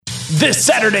This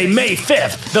Saturday, May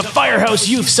 5th, the Firehouse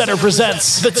Youth Center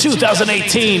presents the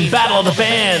 2018 Battle of the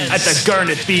Bands at the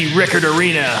Garnet B. Rickard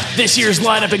Arena. This year's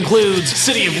lineup includes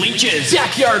City of Leeches,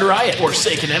 Backyard Riot,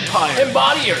 Forsaken Empire,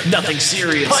 Embodier, Nothing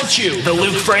Serious, Punch You, the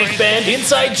Luke Frank Band,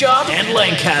 Inside Job, and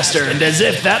Lancaster. And as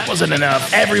if that wasn't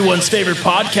enough, everyone's favorite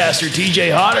podcaster,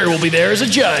 TJ Hodder, will be there as a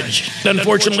judge.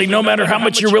 Unfortunately, no matter how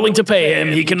much you're willing to pay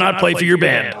him, he cannot play for your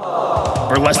band.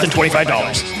 For less than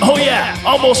 $25. Oh yeah,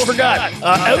 almost forgot.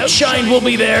 Outshine will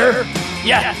be there.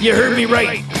 Yeah, you heard me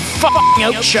right. F***ing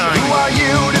Outshine. Who are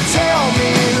you to tell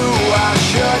me who I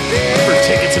should be? For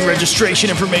tickets and registration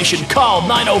information, call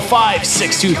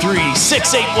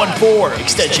 905-623-6814,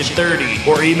 extension 30,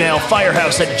 or email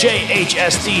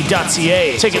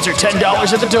firehouse@jhsd.ca. Tickets are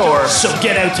 $10 at the door, so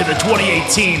get out to the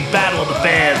 2018 Battle of the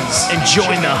Bands and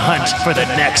join the hunt for the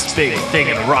next big thing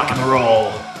in rock and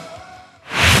roll.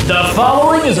 The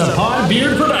following is a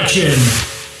Podbeard production.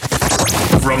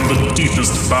 From the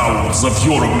deepest bowels of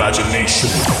your imagination.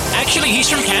 Actually, he's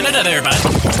from Canada there, bud.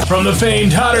 From the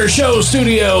famed Hodder Show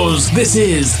Studios, this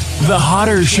is The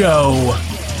Hodder Show.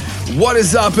 What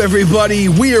is up, everybody?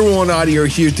 We are One Audio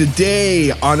here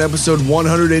today on episode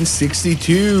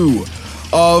 162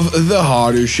 of The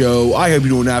Hodder Show. I hope you're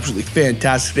doing absolutely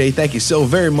fantastic today. Thank you so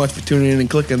very much for tuning in and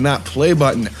clicking that play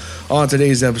button on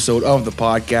today's episode of the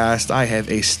podcast. I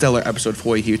have a stellar episode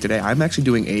for you here today. I'm actually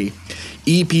doing a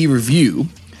EP review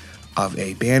of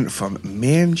a band from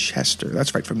Manchester.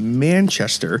 That's right, from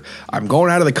Manchester. I'm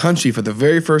going out of the country for the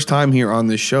very first time here on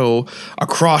this show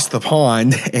across the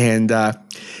pond, and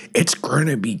it's going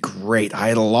to be great. I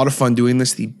had a lot of fun doing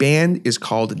this. The band is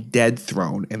called Dead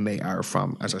Throne, and they are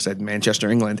from, as I said, Manchester,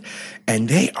 England, and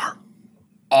they are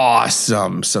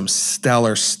awesome. Some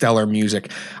stellar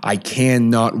music. I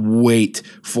cannot wait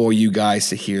for you guys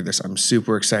to hear this. I'm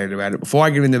super excited about it. Before I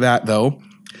get into that, though,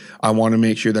 I want to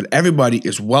make sure that everybody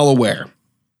is well aware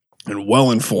and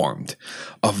well informed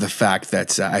of the fact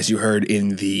that, as you heard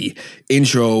in the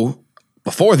intro,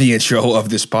 before the intro of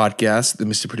this podcast, the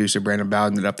Mr. Producer Brandon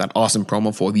Bowden did up that awesome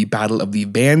promo for the Battle of the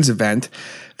Bands event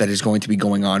that is going to be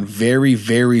going on very,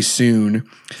 very soon.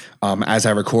 As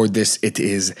I record this, it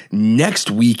is next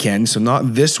weekend, so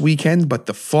not this weekend, but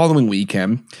the following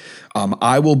weekend.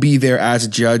 I will be there as a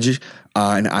judge,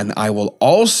 and I will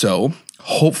also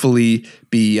hopefully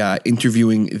be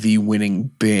interviewing the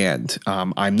winning band.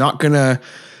 I'm not going to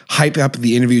hype up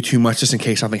the interview too much just in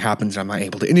case something happens and I'm not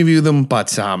able to interview them,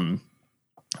 but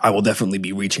I will definitely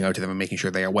be reaching out to them and making sure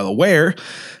they are well aware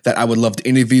that I would love to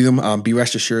interview them. Be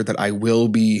rest assured that I will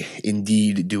be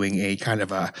indeed doing a kind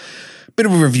of a bit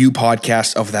of a review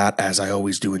podcast of that, as I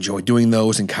always do enjoy doing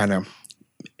those, and kind of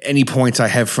any points I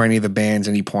have for any of the bands,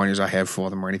 any pointers I have for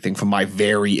them, or anything from my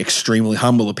very extremely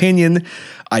humble opinion,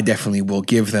 I definitely will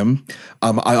give them.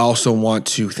 I also want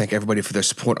to thank everybody for their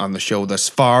support on the show thus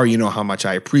far. You know how much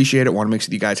I appreciate it. I want to make sure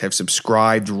that you guys have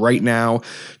subscribed right now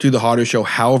to The Hodder Show,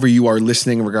 however you are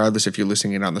listening, regardless if you're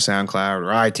listening on the SoundCloud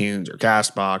or iTunes or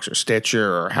CastBox or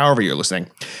Stitcher or however you're listening.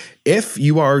 If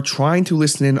you are trying to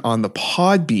listen in on the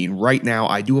Podbean right now,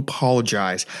 I do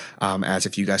apologize, as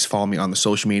if you guys follow me on the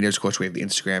social medias. Of course, we have the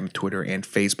Instagram, Twitter, and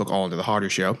Facebook all under The Hodder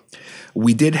Show.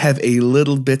 We did have a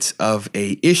little bit of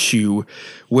a issue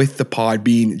with the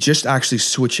Podbean just actually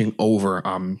switching over.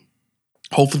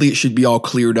 Hopefully it should be all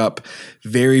cleared up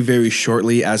very, very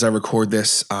shortly as I record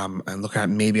this, and look at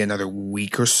maybe another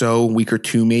week or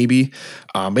two maybe.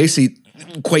 Basically,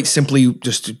 quite simply,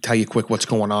 just to tell you quick what's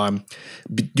going on,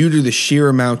 due to the sheer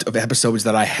amount of episodes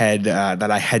that I had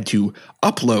to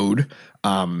upload,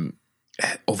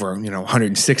 over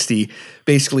 160,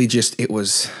 basically just it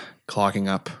was clogging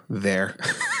up their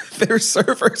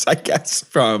servers, I guess,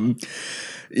 from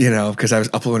because I was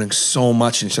uploading so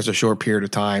much in such a short period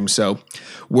of time. So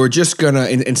we're just gonna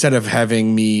instead of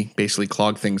having me basically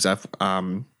clog things up,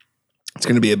 it's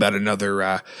going to be about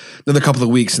another couple of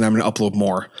weeks, and I'm going to upload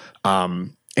more.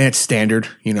 And it's standard,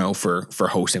 for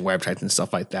hosting websites and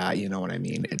stuff like that. You know what I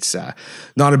mean? It's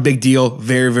not a big deal.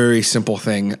 Very, very simple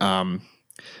thing.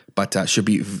 But should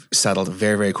be settled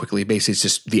very, very quickly. Basically, it's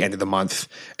just the end of the month,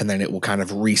 and then it will kind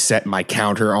of reset my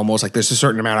counter almost. Like there's a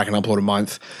certain amount I can upload a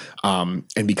month.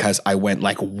 And because I went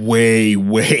like way,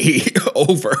 way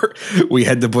over, we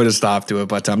had to put a stop to it.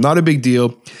 But not a big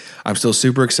deal. I'm still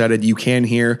super excited. You can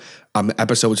hear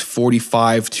episodes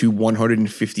 45 to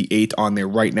 158 on there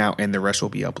right now, and the rest will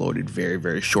be uploaded very,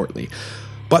 very shortly.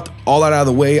 But all that out of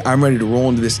the way, I'm ready to roll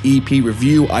into this EP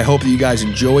review. I hope that you guys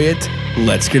enjoy it.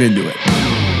 Let's get into it.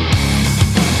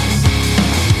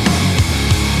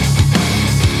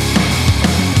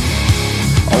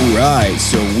 right,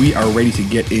 so we are ready to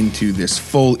get into this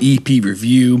full EP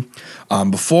review.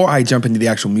 Before I jump into the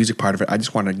actual music part of it, I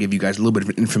just want to give you guys a little bit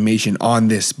of information on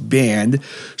this band.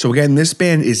 So again, this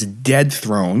band is Dead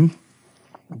Throne.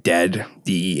 Dead,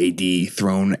 D-E-A-D,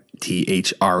 Throne,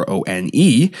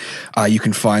 T-H-R-O-N-E. You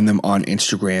can find them on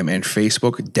Instagram and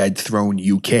Facebook, Dead Throne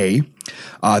UK.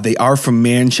 They are from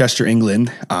Manchester,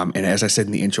 England. And as I said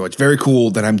in the intro, it's very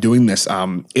cool that I'm doing this.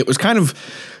 It was kind of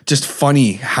just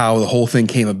funny how the whole thing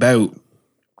came about.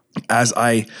 As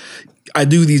I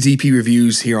do these EP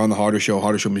reviews here on the Harder Show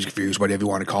music reviews, whatever you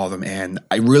want to call them, and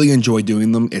I really enjoy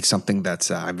doing them. It's something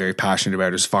that I'm very passionate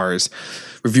about as far as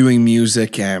reviewing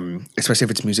music, especially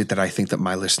if it's music that I think that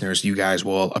my listeners, you guys,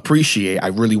 will appreciate. I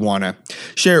really want to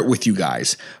share it with you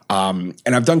guys. And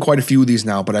I've done quite a few of these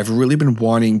now, but I've really been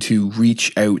wanting to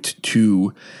reach out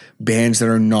to bands that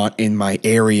are not in my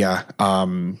area.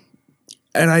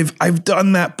 And I've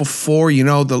done that before,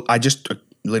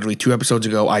 literally 2 episodes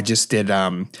ago, I just did,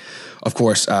 of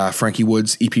course, Frankie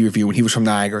Wood's EP review when he was from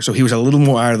Niagara, so he was a little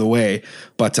more out of the way.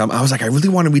 But I was like, I really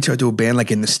want to reach out to a band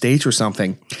like in the States or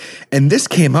something. And this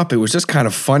came up. It was just kind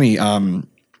of funny.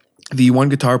 The one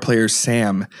guitar player,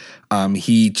 Sam,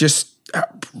 he just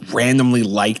randomly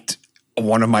liked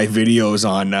one of my videos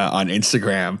on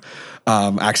Instagram,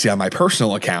 actually on my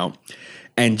personal account,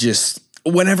 and just...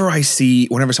 Whenever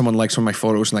someone likes one of my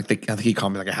photos and I think he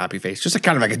called me like a happy face, just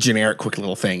kind of like a generic quick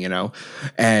little thing, and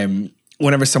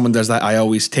whenever someone does that, I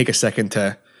always take a second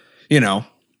to,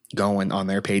 go on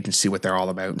their page and see what they're all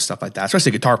about and stuff like that,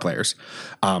 especially guitar players.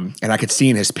 And I could see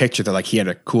in his picture that like he had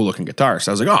a cool looking guitar.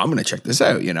 So I was like, oh, I'm going to check this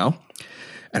out,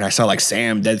 and I saw like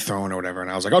Sam Dead Throne or whatever.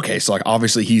 And I was like, okay, so like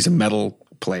obviously he's a metal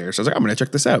player. So I was like, I'm going to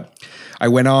check this out. I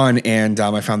went on and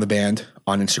I found the band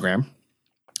on Instagram.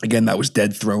 Again, that was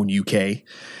Dead Throne UK.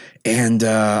 And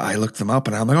I looked them up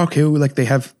and I'm like, okay, like they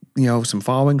have, some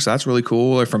following. So that's really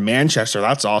cool. They're from Manchester.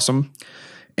 That's awesome.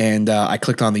 And I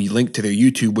clicked on the link to their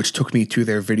YouTube, which took me to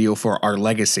their video for Our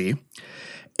Legacy.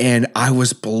 And I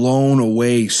was blown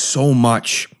away so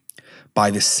much by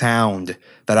the sound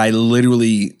that I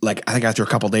literally, I think after a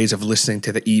couple of days of listening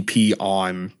to the EP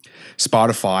on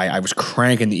Spotify, I was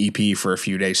cranking the EP for a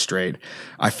few days straight.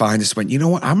 I finally just went, you know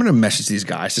what? I'm going to message these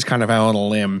guys just kind of out on a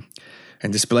limb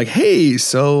and just be like, hey,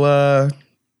 so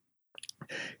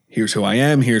here's who I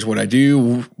am. Here's what I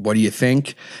do. What do you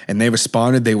think? And they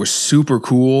responded. They were super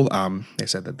cool. They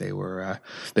said that they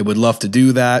would love to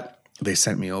do that. They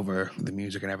sent me over the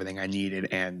music and everything I needed,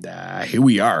 and here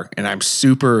we are. And I'm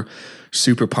super,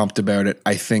 super pumped about it.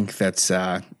 I think that's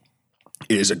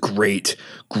it is a great,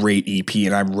 great EP,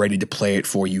 and I'm ready to play it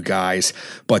for you guys.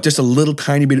 But just a little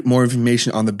tiny bit more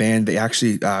information on the band. They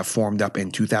actually formed up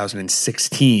in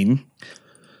 2016.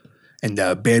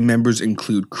 And band members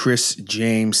include Chris,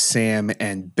 James, Sam,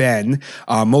 and Ben.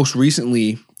 Most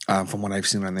recently, from what I've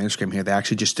seen on the Instagram here, they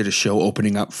actually just did a show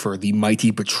opening up for the mighty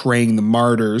Betraying the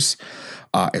Martyrs,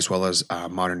 as well as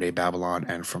Modern Day Babylon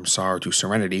and From Sorrow to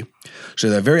Serenity. So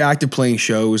they're very active playing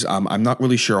shows. I'm not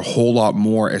really sure a whole lot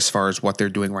more as far as what they're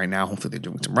doing right now. Hopefully they're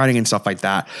doing some writing and stuff like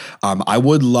that. I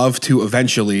would love to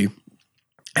eventually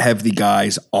have the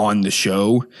guys on the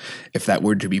show. If that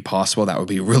were to be possible, that would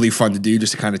be really fun to do,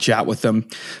 just to kind of chat with them.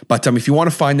 But if you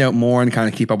want to find out more and kind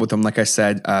of keep up with them, like I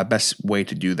said, best way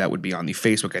to do that would be on the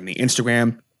Facebook and the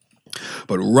Instagram.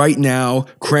 But right now,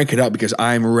 crank it up because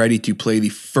I'm ready to play the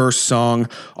first song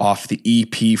off the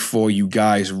EP for you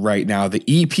guys right now. The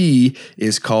EP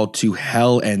is called To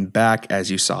Hell and Back,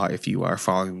 as you saw if you are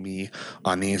following me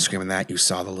on the Instagram and that. You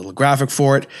saw the little graphic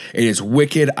for it. It is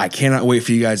wicked. I cannot wait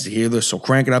for you guys to hear this, so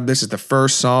crank it up. This is the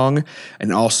first song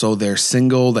and also their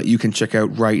single that you can check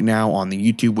out right now on the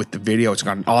YouTube with the video. It's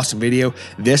got an awesome video.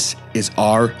 This is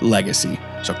Our Legacy.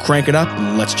 So crank it up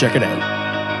and let's check it out.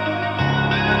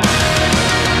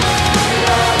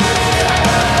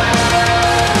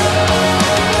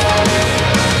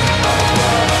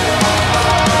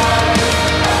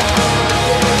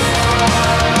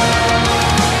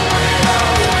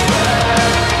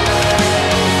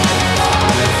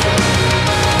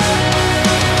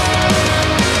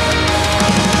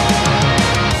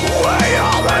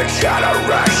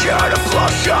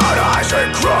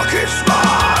 Crooked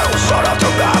smiles, son of the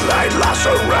man-made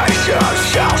lacerations,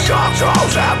 shell-shocked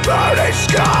holes and burning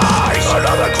skies.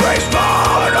 Another grace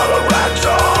mark, another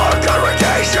ransom,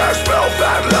 congregations, filth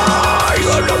and lies.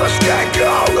 Another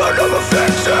scapegoat, another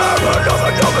victim, another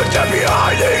number dead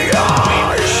behind the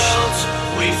eyes.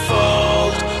 We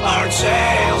fold, our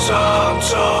tales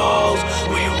untold.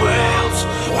 We wilt,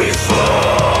 we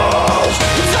fold.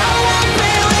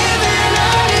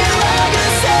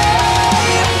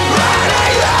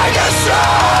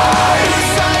 Legacy.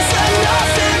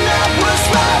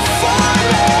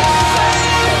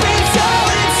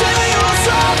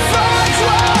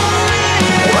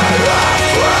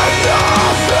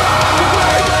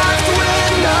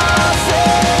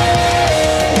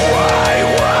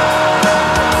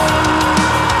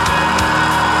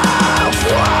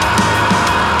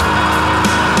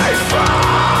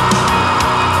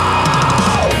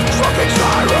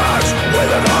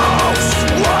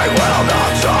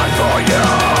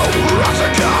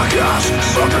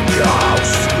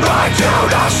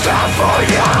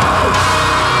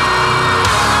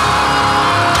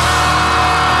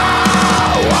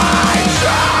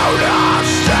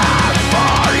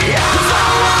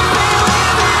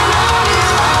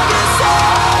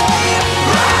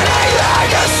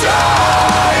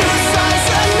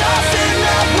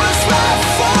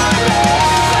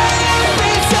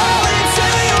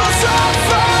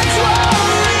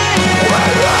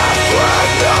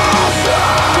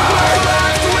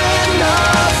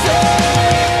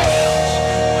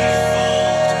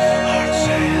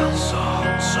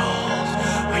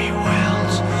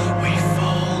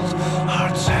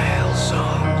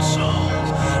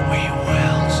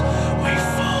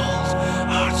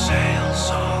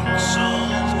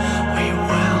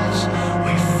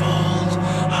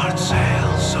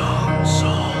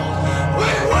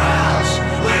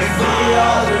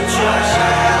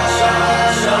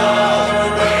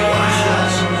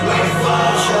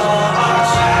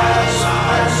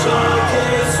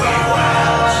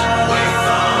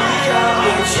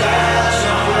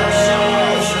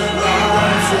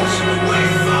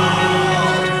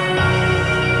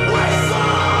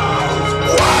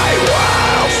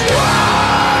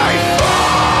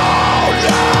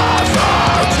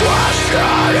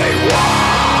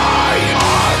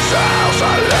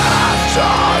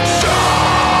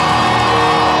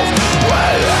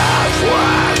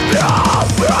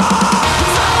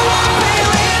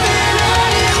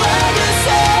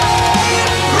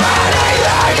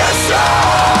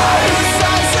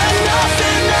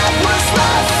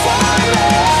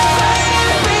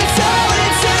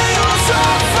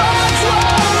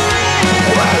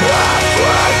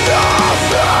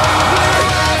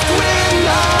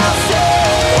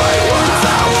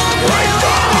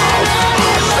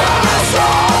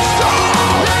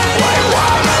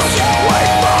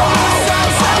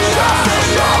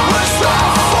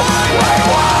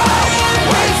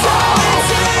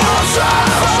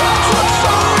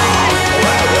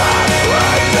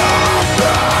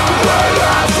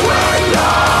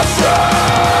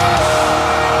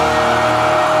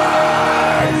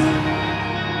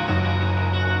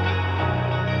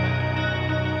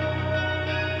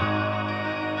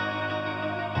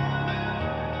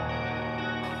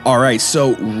 All right,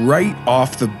 so right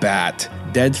off the bat,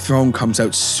 Dead Throne comes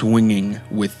out swinging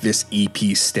with this EP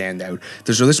standout.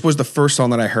 So this was the first song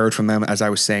that I heard from them, as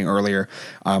I was saying earlier,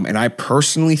 and I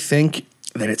personally think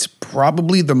that it's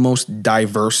probably the most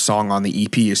diverse song on the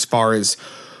EP as far as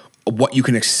what you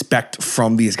can expect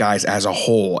from these guys as a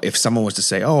whole. If someone was to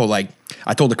say, oh, like,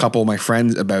 I told a couple of my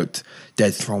friends about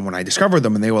Dead Throne when I discovered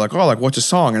them, and they were like, oh, like, what's a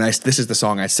song? And this is the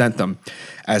song I sent them,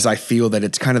 as I feel that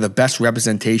it's kind of the best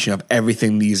representation of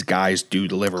everything these guys do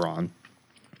deliver on.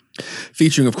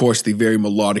 Featuring, of course, the very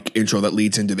melodic intro that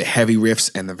leads into the heavy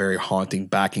riffs and the very haunting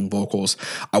backing vocals.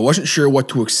 I wasn't sure what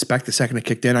to expect the second it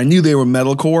kicked in. I knew they were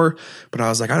metalcore, but I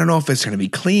was like, I don't know if it's going to be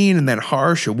clean and then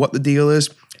harsh or what the deal is.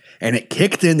 And it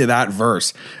kicked into that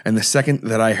verse. And the second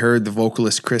that I heard the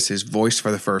vocalist Chris's voice for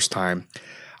the first time,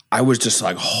 I was just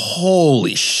like,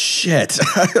 holy shit.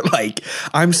 Like,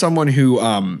 I'm someone who,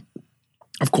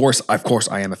 of course,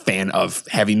 I am a fan of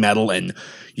heavy metal and,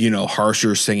 you know,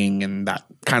 harsher singing and that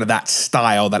kind of that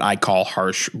style that I call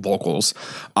harsh vocals.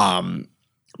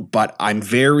 But I'm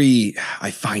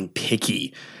I find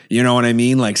picky. You know what I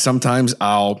mean? Like, sometimes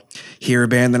I'll hear a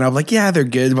band and I'm like, yeah, they're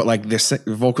good, but like this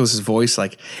vocalist's voice,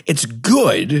 like, it's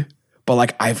good, but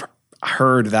like I've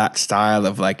heard that style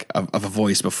of like of a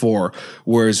voice before.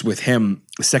 Whereas with him,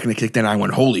 the second it kicked in, I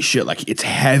went, holy shit, like, it's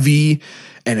heavy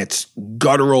and it's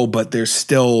guttural, but there's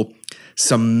still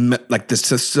some like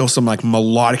still some like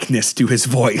melodicness to his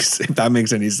voice, if that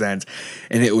makes any sense.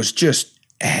 And it was just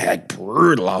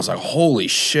brutal. I was like, holy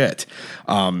shit.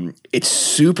 It's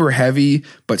super heavy,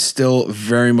 but still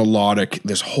very melodic,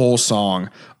 this whole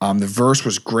song. The verse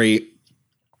was great,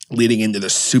 leading into the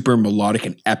super melodic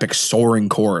and epic soaring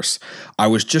chorus. I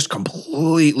was just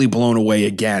completely blown away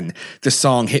again. This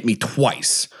song hit me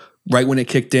twice. Right when it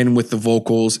kicked in with the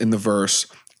vocals in the verse,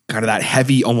 kind of that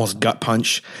heavy, almost gut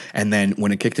punch. And then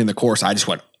when it kicked in the chorus, I just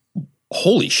went,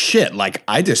 holy shit. Like,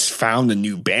 I just found a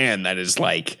new band that is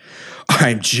like,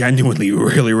 I genuinely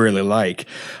really, really like.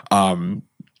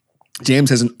 James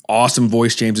has an awesome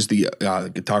voice. James is the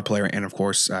guitar player, and of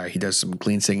course, he does some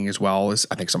clean singing as well as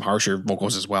I think some harsher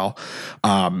vocals as well.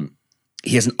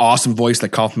 He has an awesome voice that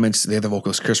complements the other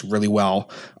vocalist, Chris, really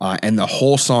well. And the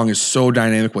whole song is so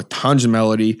dynamic with tons of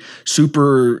melody,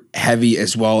 super heavy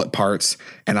as well at parts.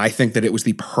 And I think that it was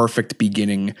the perfect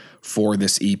beginning for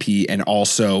this EP and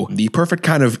also the perfect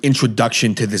kind of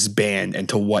introduction to this band and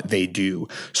to what they do.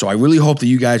 So I really hope that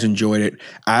you guys enjoyed it.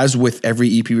 As with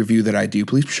every EP review that I do,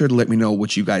 please be sure to let me know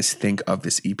what you guys think of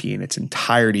this EP in its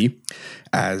entirety.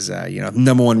 As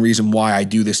number one reason why I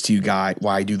do this to you guys,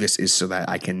 why I do this is so that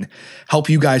I can help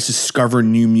you guys discover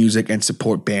new music and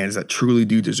support bands that truly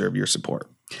do deserve your support.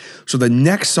 So the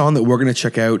next song that we're going to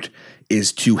check out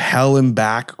is To Hell and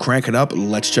Back. Crank it up.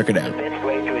 Let's check it out. The best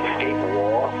way to escape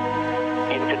war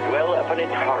is to dwell upon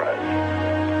its horrors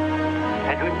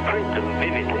and to imprint them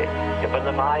vividly upon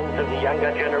the minds of the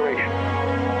younger generation.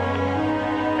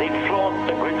 They flaunt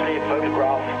the grisly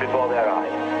photographs before their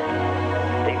eyes.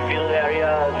 They fill their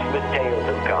ears with tales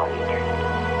of carnage.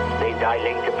 They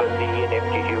dilate upon the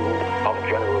ineptitude of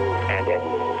generals and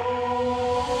admirals.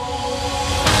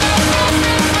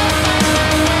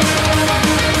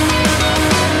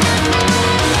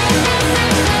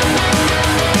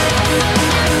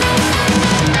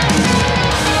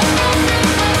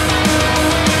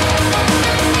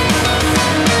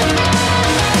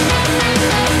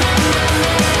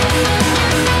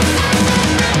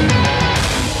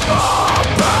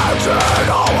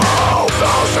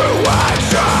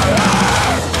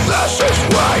 This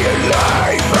is where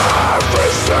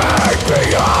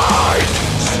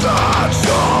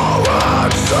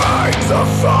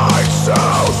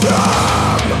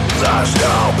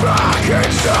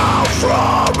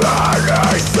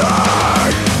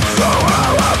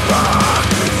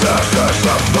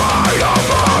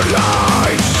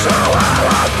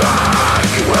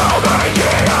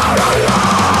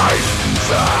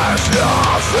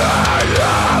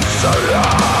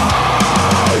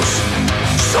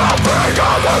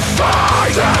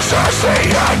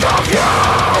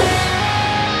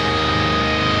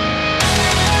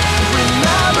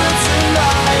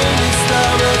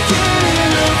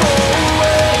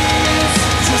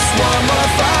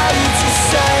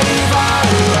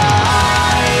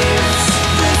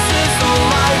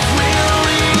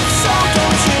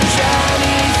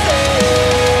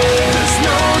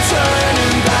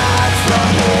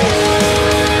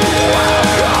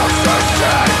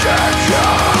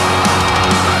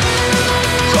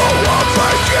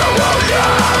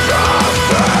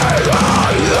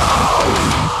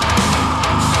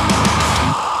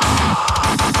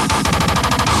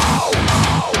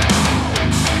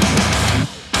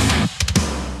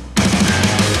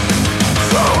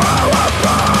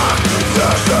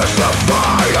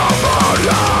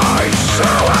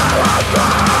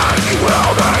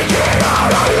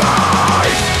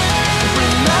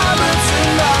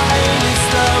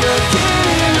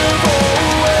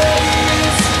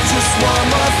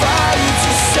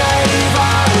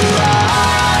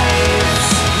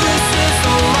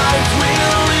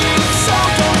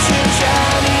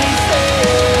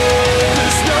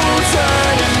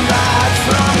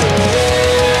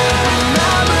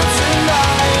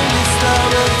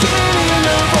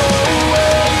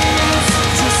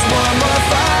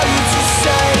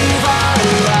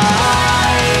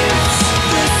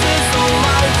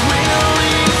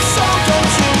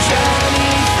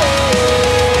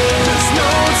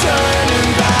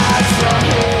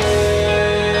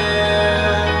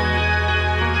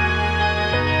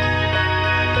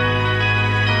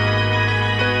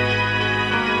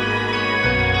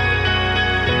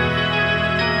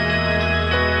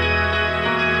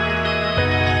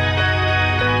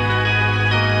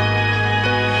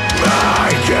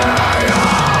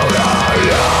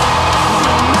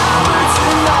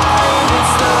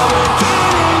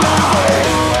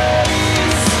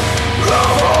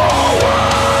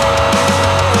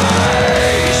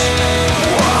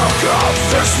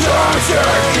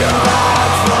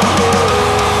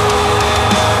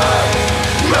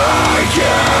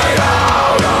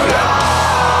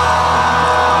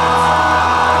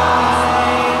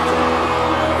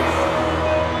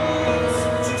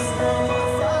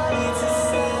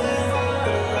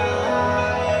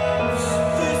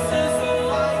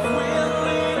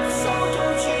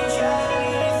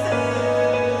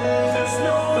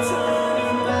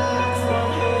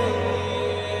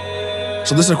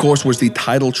So this, of course, was the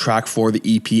title track for the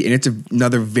EP, and it's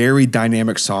another very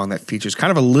dynamic song that features kind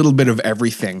of a little bit of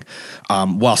everything,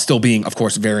 while still being, of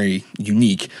course, very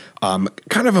unique.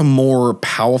 Kind of a more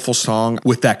powerful song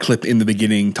with that clip in the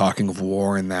beginning talking of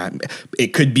war, and that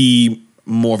it could be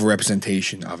more of a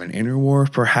representation of an inner war,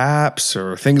 perhaps,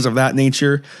 or things of that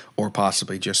nature, or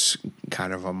possibly just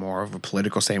kind of a more of a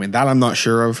political statement. That I'm not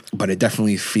sure of, but it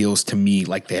definitely feels to me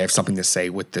like they have something to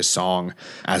say with this song,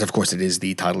 as of course it is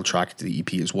the title track to the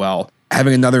EP as well.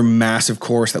 Having another massive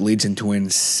chorus that leads into an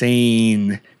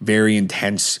insane, very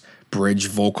intense bridge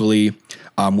vocally,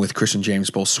 with Christian James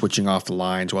both switching off the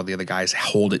lines while the other guys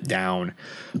hold it down.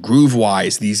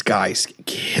 Groove-wise, these guys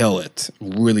kill it.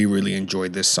 Really, really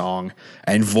enjoyed this song.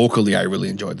 And vocally, I really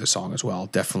enjoyed this song as well.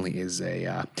 Definitely is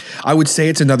I would say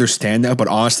it's another standout, but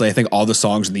honestly, I think all the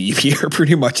songs in the EP are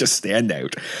pretty much a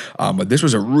standout. But this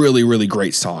was a really, really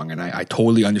great song, and I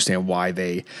totally understand why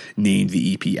they named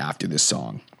the EP after this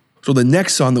song. So the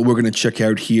next song that we're going to check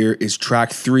out here is track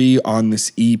 3 on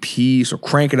this EP. So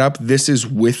crank it up. This is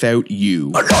Without You.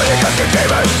 I know you got the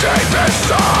demons deep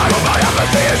inside, but my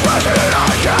apathy is rising and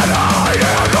I can't hide it.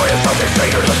 I know you're something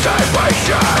fingers the same way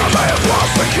shade. I may have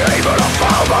lost the key, but I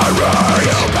found my rage.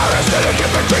 You parasitic,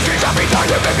 you've been drinking every time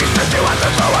you make me spit you at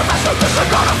the throw. I mess up, this is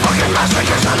not a fucking message.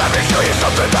 So let me show you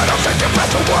something that'll take your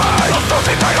breath away. A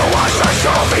filthy pain to watch, so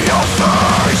show me your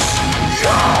face.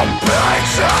 Your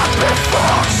breaks have been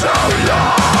for so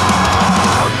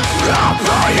long. I'll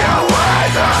put you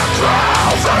with a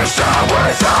crowd, first time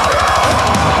without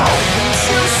hope.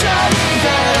 You said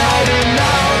that I'd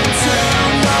amount to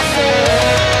nothing.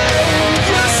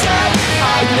 You said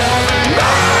I'd never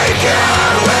make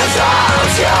it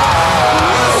without you.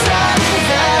 You said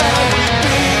that I would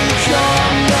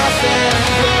become nothing,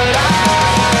 but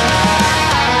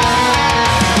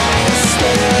I'm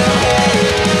still here.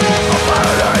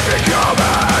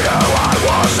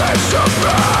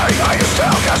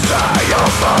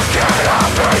 You'll forget how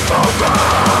faithful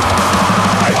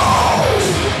mine. Oh,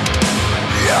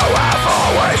 you have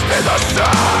always been the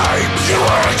same. You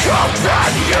were a cop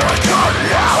then, you're a cop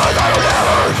now, and that'll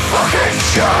never fucking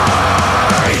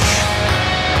change.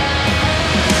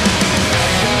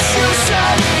 You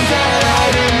said that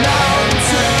I'd amount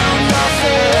to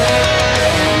nothing.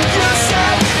 You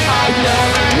said I'd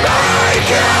never make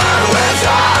it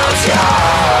without you.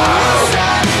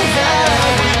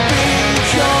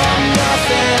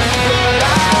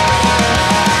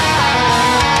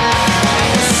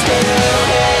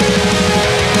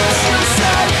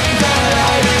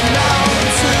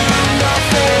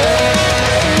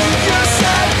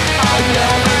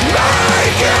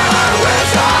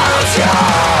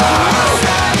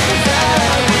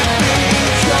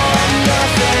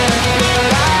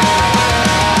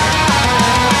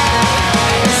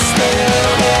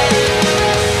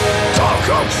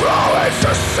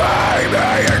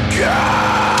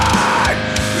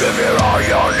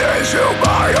 You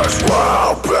might as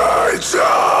well be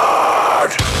dead.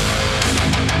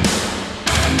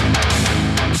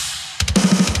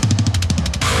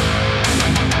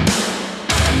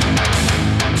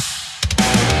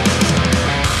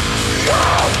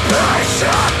 Your place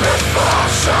has been for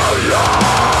so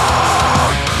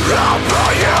long. I'll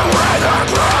put you in the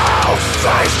ground,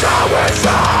 face down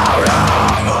without a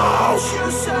hope. You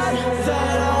said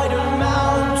that I'd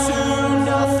amount to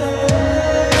nothing.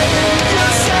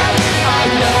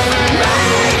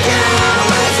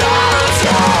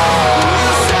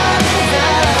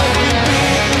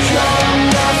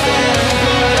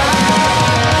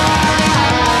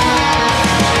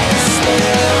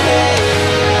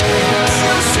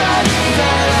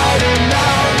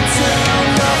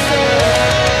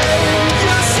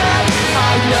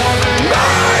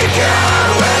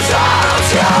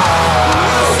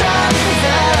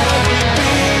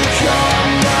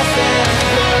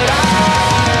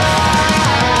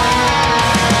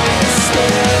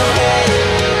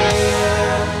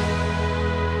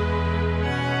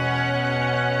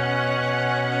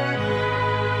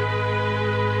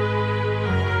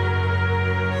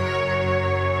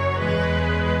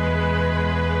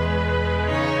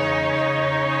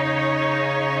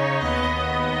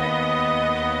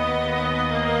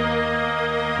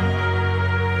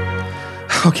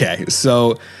 Okay,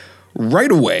 so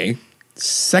right away,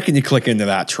 second you click into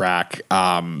that track,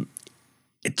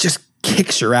 it just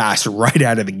kicks your ass right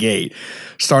out of the gate.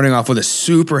 Starting off with a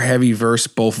super heavy verse,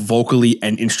 both vocally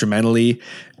and instrumentally.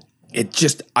 It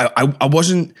just, I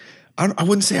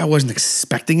wouldn't say I wasn't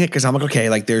expecting it, because I'm like, okay,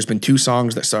 like there's been 2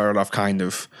 songs that started off kind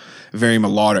of very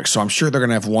melodic, so I'm sure they're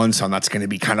gonna have one song that's gonna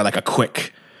be kind of like a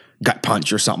quick gut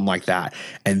punch or something like that.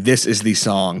 And this is the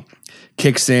song.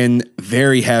 Kicks in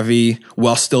very heavy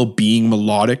while still being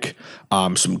melodic.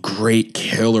 Some great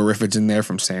killer riffage in there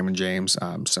from Sam and James.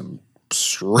 Some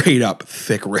straight up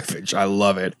thick riffage. I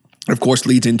love it. And of course,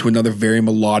 leads into another very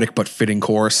melodic but fitting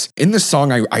chorus. In this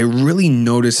song, I really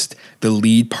noticed the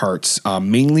lead parts,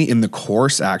 mainly in the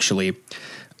chorus, actually.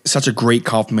 Such a great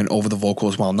compliment over the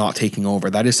vocals while not taking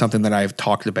over. That is something that I've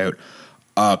talked about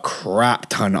a crap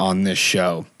ton on this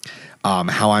show.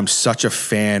 How I'm such a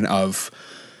fan of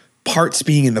parts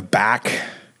being in the back,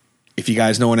 if you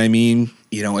guys know what I mean.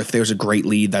 You know, if there's a great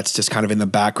lead that's just kind of in the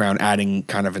background, adding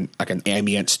kind of an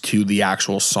ambience to the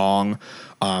actual song.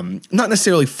 Not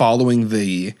necessarily following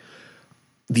the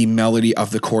melody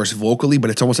of the chorus vocally, but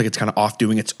it's almost like it's kind of off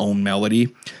doing its own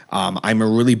melody. I'm a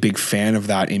really big fan of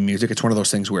that in music. It's one of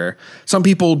those things where some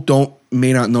people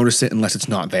may not notice it unless it's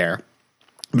not there.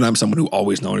 But I'm someone who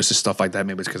always notices stuff like that.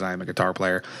 Maybe it's because I am a guitar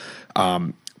player.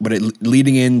 But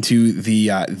leading into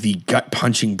the gut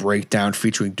punching breakdown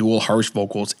featuring dual harsh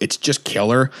vocals, it's just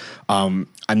killer. I'm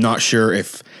not sure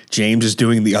if James is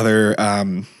doing the other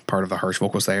part of the harsh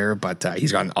vocals there, but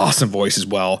he's got an awesome voice as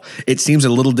well. It seems a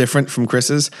little different from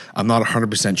Chris's. I'm not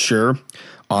 100% sure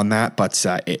on that, but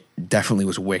it definitely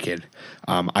was wicked.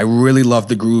 I really love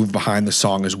the groove behind the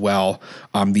song as well.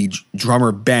 The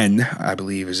drummer Ben, I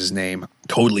believe is his name,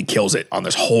 totally kills it on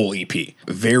this whole EP.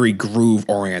 Very groove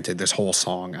oriented, this whole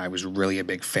song. I was really a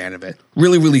big fan of it.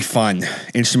 Really, really fun.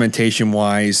 Instrumentation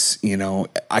wise, you know,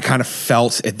 I kind of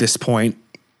felt at this point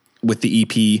with the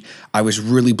EP, I was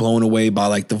really blown away by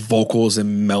like the vocals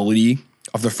and melody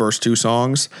of the first 2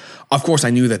 songs. Of course, I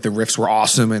knew that the riffs were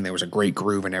awesome and there was a great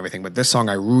groove and everything, but this song,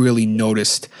 I really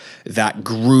noticed that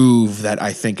groove that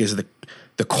I think is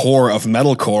the core of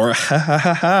metalcore.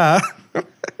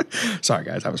 Sorry,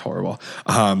 guys, that was horrible.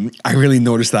 I really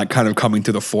noticed that kind of coming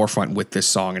to the forefront with this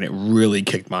song, and it really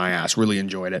kicked my ass. Really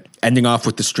enjoyed it. Ending off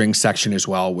with the string section as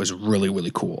well was really,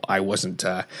 really cool. I wasn't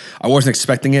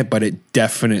expecting it, but it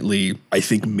definitely, I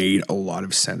think, made a lot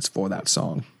of sense for that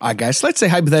song. All right, guys, let's say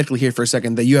hypothetically here for a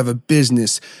second that you have a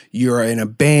business, you're in a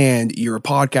band, you're a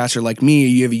podcaster like me, or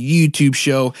you have a YouTube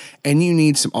show, and you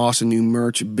need some awesome new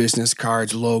merch, business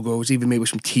cards, logos, even maybe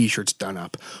some t-shirts done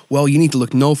up. Well, you need to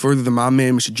look no further than my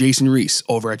man, Mr. Jason Reese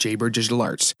over at Jaybird Digital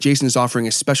Arts. Jason is offering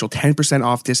a special 10%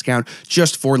 off discount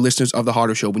just for listeners of The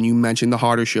Harder Show when you mention The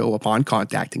Harder Show upon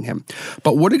contacting him.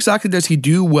 But what exactly does he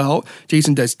do? Well,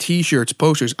 Jason does t-shirts,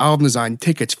 posters, album design,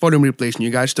 tickets, photo manipulation. You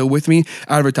guys still with me?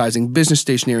 Advertising, business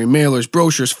stationery, mailers,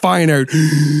 brochures, fine art,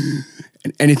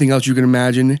 and anything else you can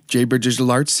imagine, Jaybird Digital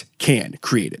Arts can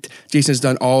create it. Jason has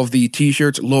done all of the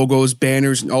t-shirts, logos,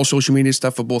 banners, and all social media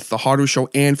stuff for both The Harder Show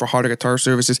and for Harder Guitar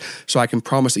Services, so I can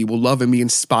promise that you will love and be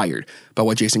inspired by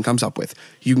what Jason comes up with.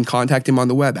 You can contact him on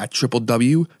the web at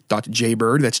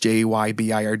www.jaybird, that's Jaybird,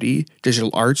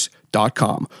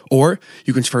 digitalarts.com, or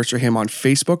you can search for him on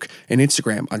Facebook and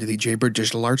Instagram under the Jaybird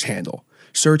Digital Arts handle.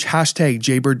 Search hashtag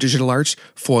Jaybird Digital Arts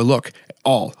for a look at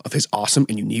all of his awesome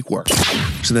and unique work.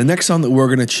 So the next song that we're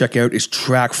going to check out is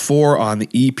track 4 on the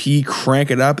EP, Crank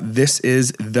It Up. This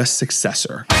is The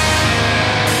Successor.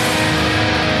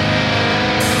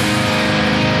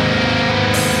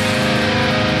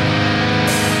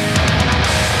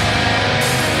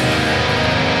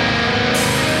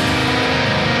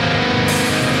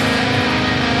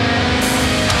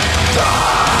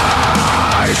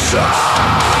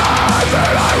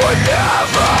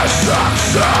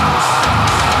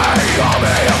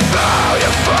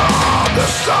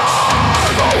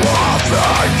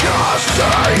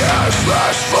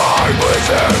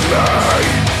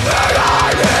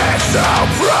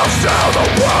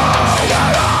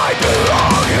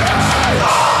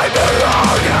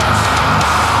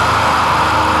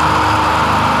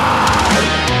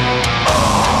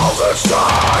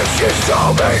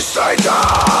 Tell me stay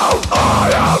down.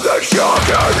 I am the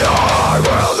juggernaut.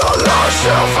 Will the last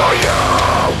still for you?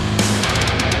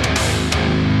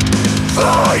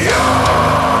 For you.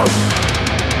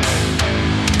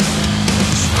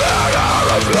 Spanner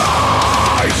of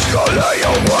light, scully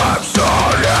your webs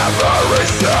on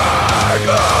everything.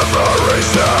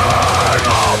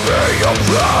 I'll be your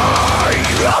prey.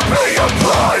 I'll be your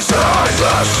poison.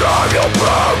 Last time you'll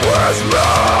burn with me.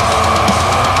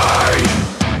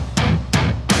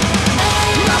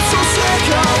 I'm so sick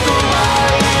of the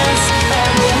lies.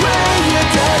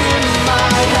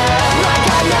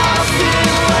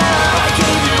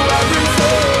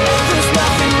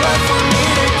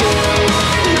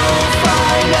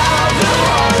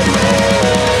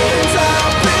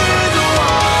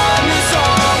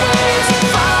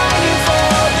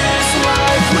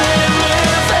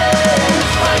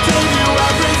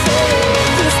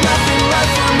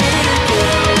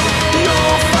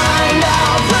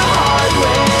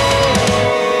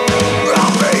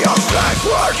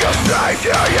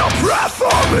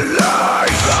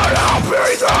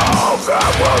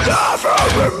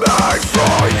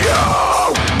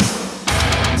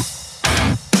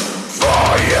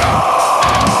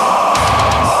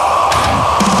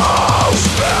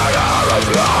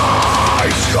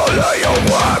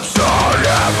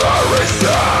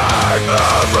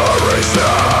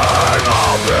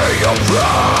 your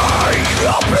pride,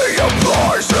 I'll be your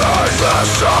poison.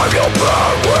 This time you'll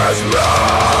burn with me.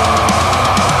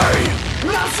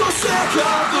 I'm so sick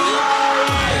of the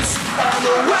lies and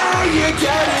the way you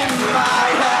get in my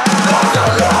head. I'm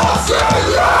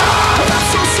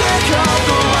so sick of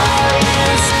the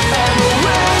lies and the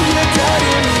way you get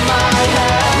in my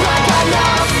head. I got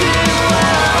nothing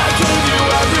left. I gave you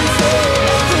everything.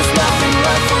 There's nothing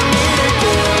left for me to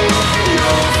give.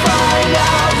 You'll find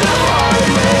out the hard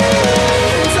way.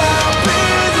 I'll be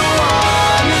the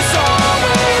one who's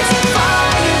always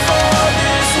fighting for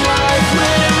this life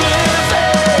we're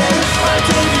living. I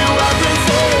gave you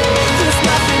everything. There's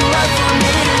nothing left for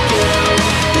me to give.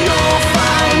 You'll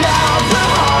find out the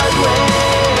hard way.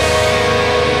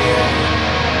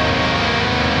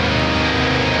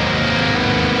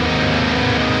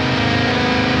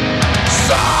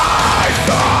 Side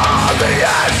on the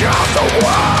edge of the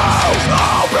world,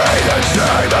 I'll be the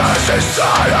demons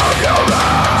inside of your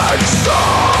head.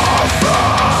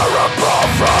 Suffer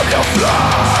above from your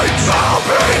flames. I'll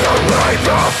be the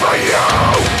reaper for you,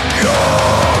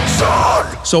 your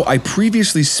son. So I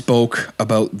previously spoke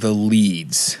about the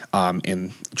leads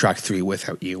in track 3,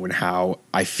 Without You, and how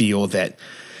I feel that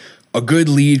a good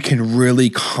lead can really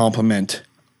complement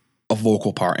a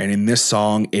vocal part. And in this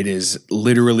song, it is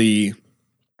literally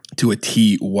to a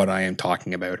T what I am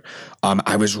talking about.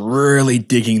 I was really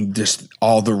digging just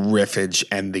all the riffage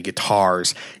and the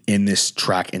guitars in this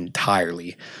track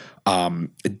entirely.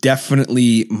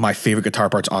 Definitely my favorite guitar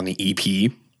parts on the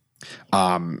EP,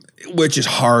 which is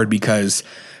hard because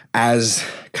as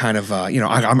kind of,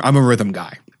 I'm a rhythm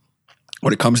guy.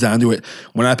 When it comes down to it,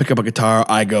 when I pick up a guitar,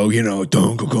 I go,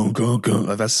 dun, go, go,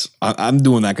 go. I'm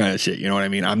doing that kind of shit. You know what I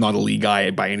mean? I'm not a lead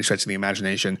guy by any stretch of the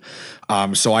imagination.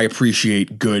 So I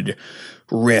appreciate good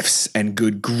riffs and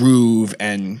good groove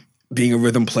and being a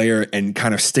rhythm player and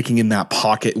kind of sticking in that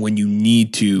pocket when you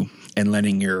need to and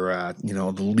letting your,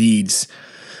 the leads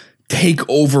take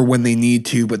over when they need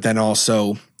to, but then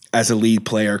also as a lead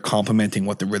player complementing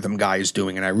what the rhythm guy is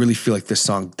doing. And I really feel like this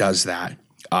song does that.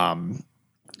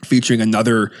 Featuring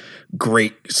another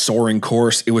great soaring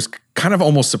chorus. It was kind of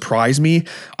almost surprised me.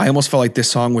 I almost felt like this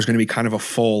song was going to be kind of a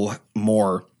full,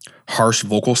 more harsh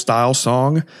vocal style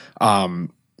song. I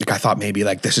thought maybe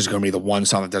like this is going to be the one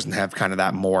song that doesn't have kind of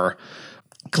that more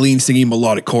clean singing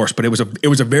melodic chorus, but it was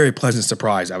a very pleasant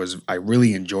surprise. I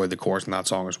really enjoyed the chorus in that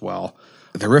song as well.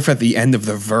 The riff at the end of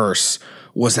the verse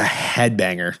was a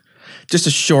headbanger. Just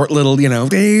a short little, like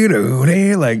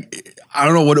I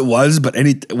don't know what it was, but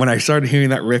when I started hearing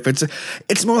that riff,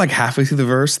 it's more like halfway through the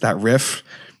verse, that riff,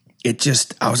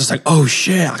 I was just like, oh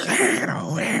shit.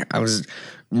 I was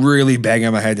really banging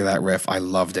my head to that riff. I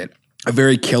loved it. A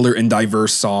very killer and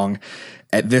diverse song.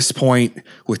 At this point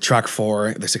with track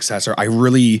 4, the successor, I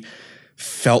really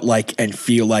felt like and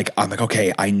feel like I'm like,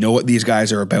 okay, I know what these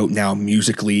guys are about now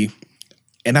musically.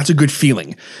 And that's a good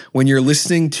feeling. When you're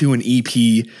listening to an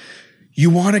EP,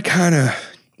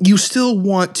 you still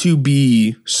want to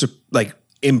be like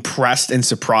impressed and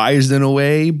surprised in a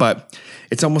way, but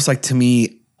it's almost like, to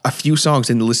me, a few songs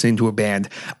into listening to a band,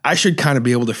 I should kind of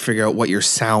be able to figure out what your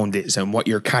sound is and what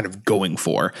you're kind of going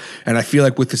for. And I feel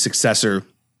like with the successor,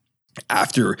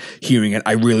 after hearing it,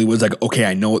 I really was like, okay,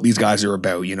 I know what these guys are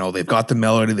about. They've got the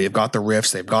melody, they've got the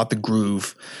riffs, they've got the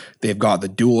groove, they've got the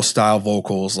dual style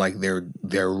vocals. Like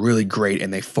they're really great,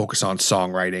 and they focus on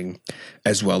songwriting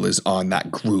as well as on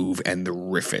that groove and the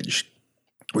riffage,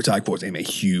 which I, of course, am a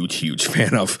huge, huge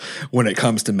fan of when it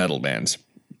comes to metal bands.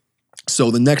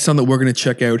 So the next song that we're going to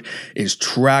check out is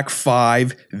track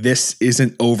 5, This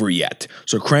Isn't Over Yet.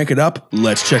 So crank it up,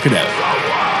 let's check it out.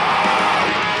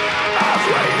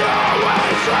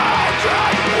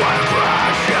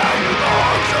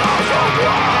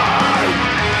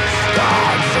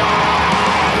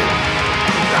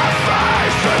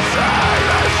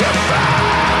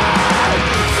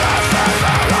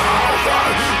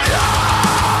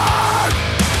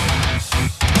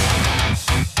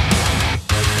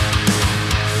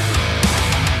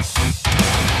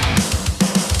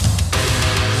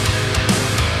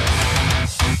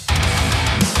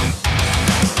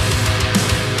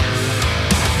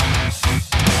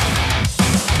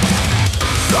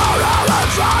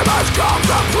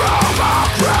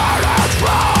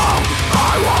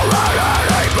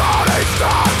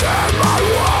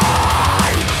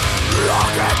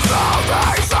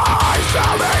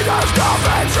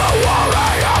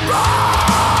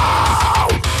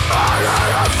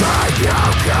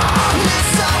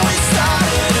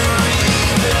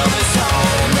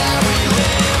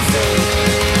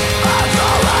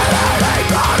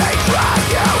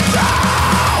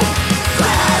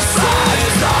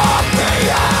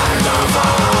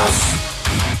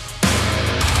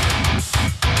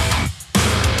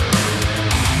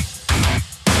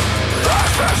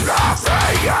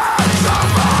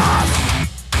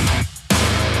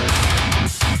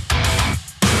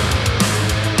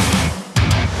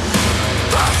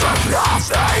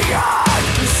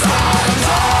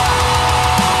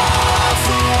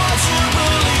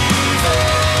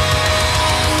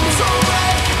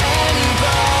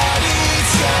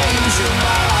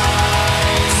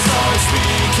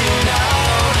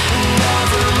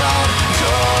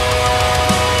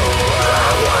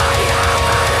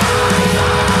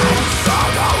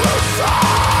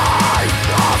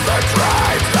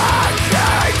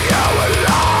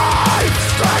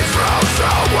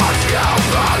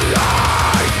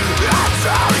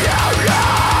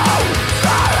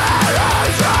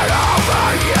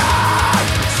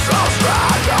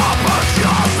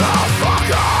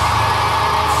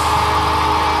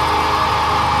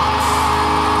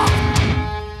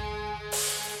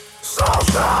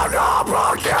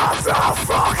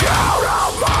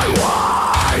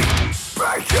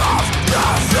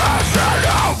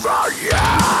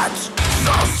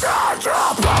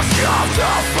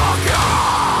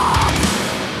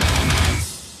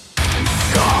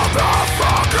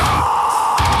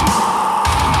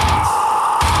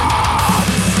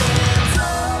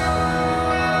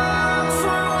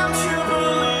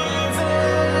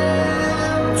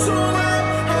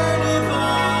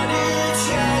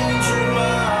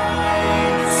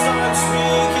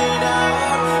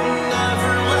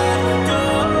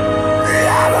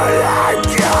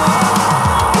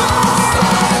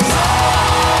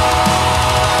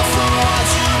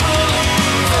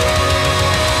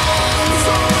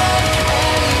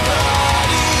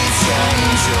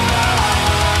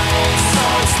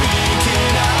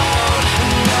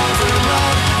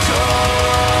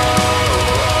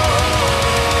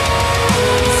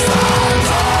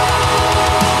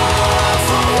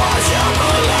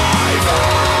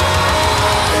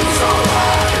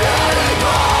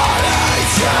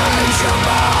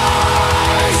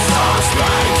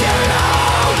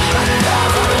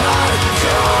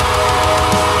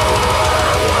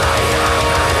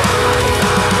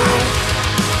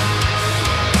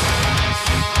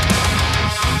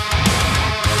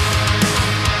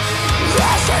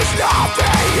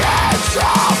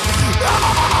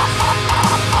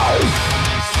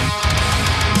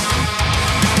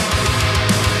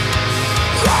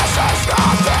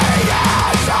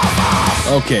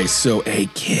 Okay, so a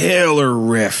killer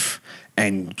riff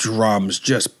and drums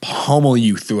just pummel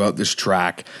you throughout this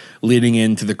track, leading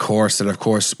into the chorus that, of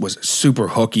course, was super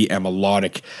hooky and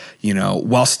melodic, you know,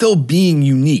 while still being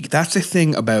unique. That's the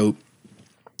thing about,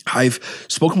 I've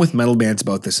spoken with metal bands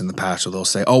about this in the past, so they'll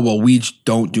say, oh, well, we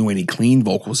don't do any clean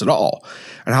vocals at all.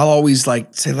 And I'll always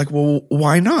say, well,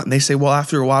 why not? And they say, well,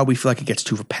 after a while, we feel like it gets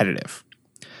too repetitive,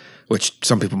 which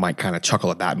some people might kind of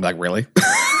chuckle at that and be like, really?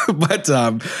 But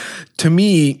to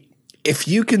me, if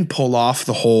you can pull off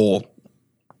the whole,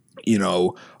 you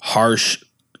know, harsh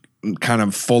kind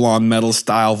of full-on metal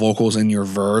style vocals in your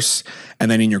verse, and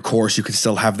then in your chorus, you can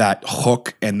still have that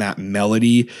hook and that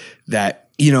melody that,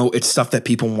 you know, it's stuff that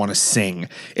people want to sing.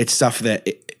 It's stuff that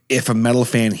if a metal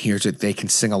fan hears it, they can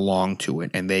sing along to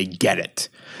it and they get it.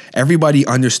 Everybody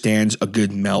understands a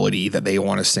good melody that they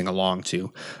want to sing along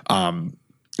to. And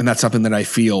that's something that I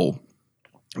feel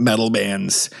metal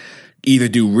bands either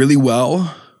do really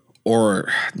well or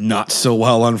not so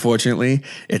well, unfortunately.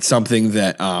 It's something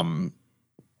that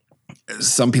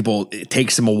some people, it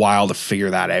takes them a while to figure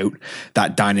that out,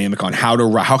 that dynamic on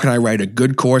how can I write a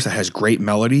good chorus that has great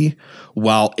melody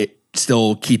while it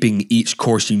still keeping each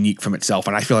chorus unique from itself.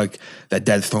 And I feel like that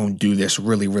Dead Throne do this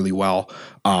really, really well.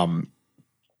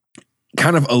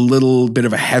 Kind of a little bit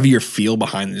of a heavier feel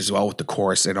behind it as well with the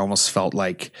chorus. It almost felt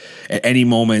like at any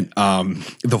moment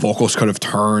the vocals could have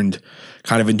turned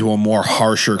kind of into a more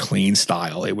harsher, clean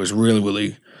style. It was really,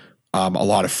 really a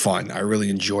lot of fun. I really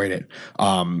enjoyed it.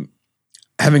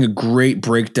 Having a great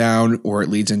breakdown where it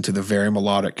leads into the very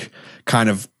melodic kind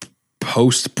of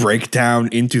post breakdown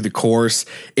into the chorus.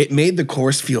 It made the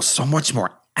chorus feel so much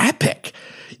more epic.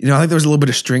 You know, I think there was a little bit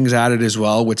of strings added as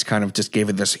well, which kind of just gave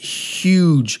it this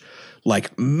huge,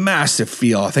 like massive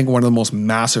feel. I think one of the most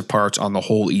massive parts on the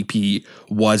whole EP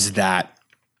was that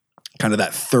kind of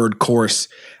that third chorus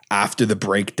after the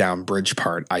breakdown bridge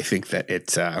part. I think that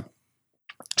it's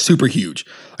super huge.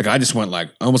 Like I just went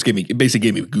it basically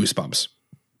gave me goosebumps.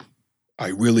 I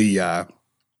really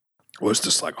was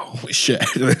just like, holy shit,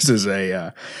 this is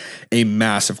a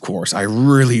massive chorus. I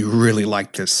really, really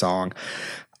like this song.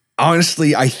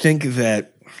 Honestly, I think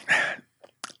that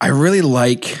I really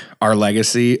like Our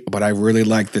Legacy, but I really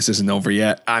like This Isn't Over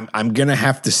Yet. I'm gonna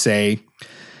have to say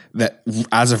that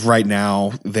as of right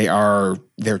now,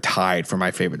 they're tied for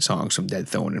my favorite songs from Dead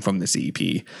Throne and from this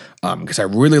EP, because I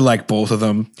really like both of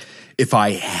them. if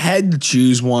I had to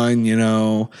choose one,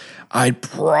 I'd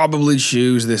probably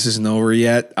choose This Isn't Over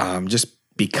Yet, just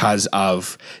because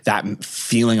of that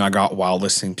feeling I got while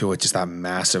listening to it, just that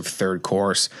massive third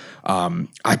chorus. But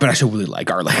I still really like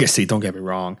Our Legacy, don't get me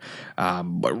wrong.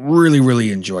 But really,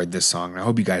 really enjoyed this song. I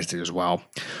hope you guys did as well.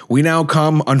 We now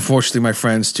come, unfortunately, my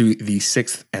friends, to the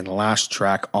sixth and last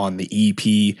track on the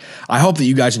EP. I hope that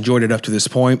you guys enjoyed it up to this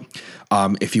point.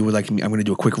 If you would like me, I'm going to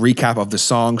do a quick recap of the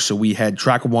song. So we had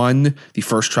track 1, the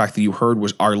first track that you heard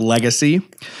was Our Legacy,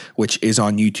 which is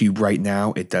on YouTube right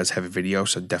now. It does have a video,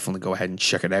 so definitely go ahead and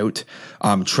check it out.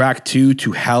 Track 2,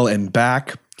 To Hell and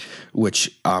Back,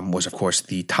 which was, of course,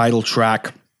 the title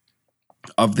track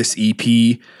of this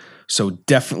EP. So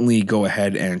definitely go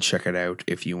ahead and check it out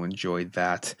if you enjoyed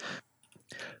that.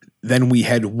 Then we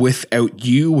had Without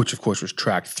You, which of course was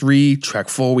track 3. Track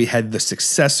 4, we had The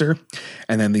Successor.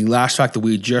 And then the last track that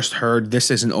we just heard,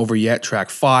 This Isn't Over Yet, track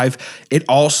 5. It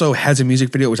also has a music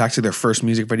video. It was actually their first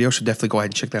music video, so definitely go ahead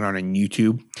and check that out on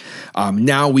YouTube.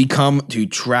 Now we come to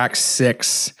track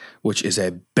 6, which is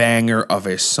a banger of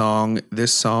a song.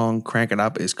 This song, Crank It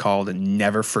Up, is called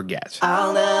Never Forget.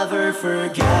 I'll never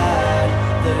forget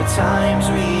the times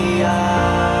we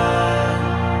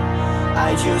had.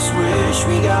 I just wish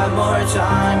we got more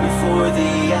time before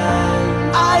the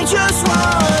end. I just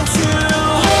want you.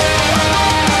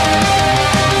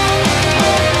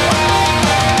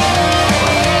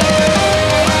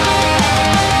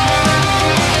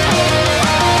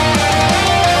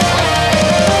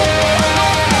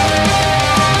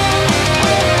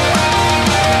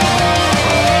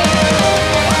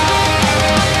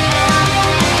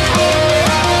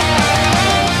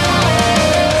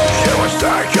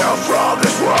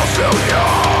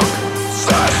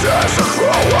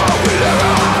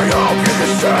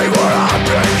 Say what I've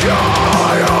been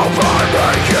I hope I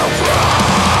make you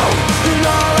proud. And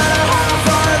all that I have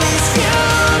are these few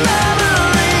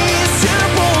memories to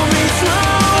pull me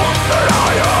through. And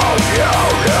I hope you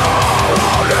know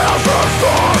I'll never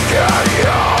forget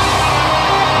you.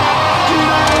 And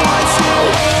I want you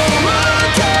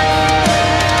again,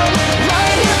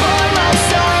 right here by my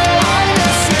side. I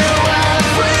miss you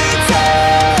every day.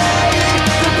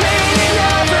 The pain it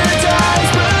never dies,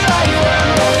 but I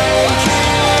will make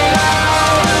it.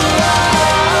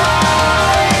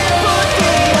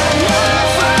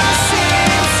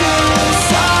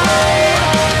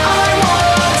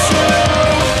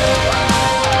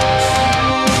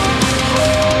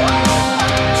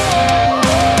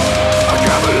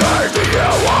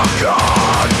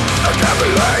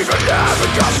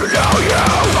 Got to know you.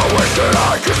 I wish that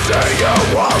I could see you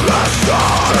one last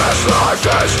time. This life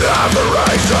is never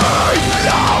easy.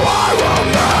 Now I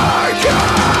will make it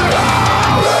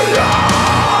out alive.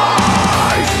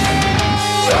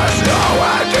 There's no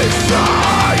end in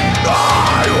sight. I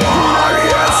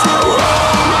want you.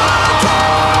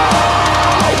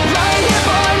 Right here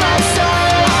by my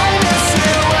side, I miss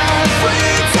you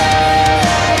every day.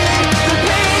 The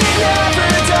pain it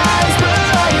never dies,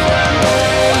 but I will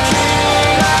make it.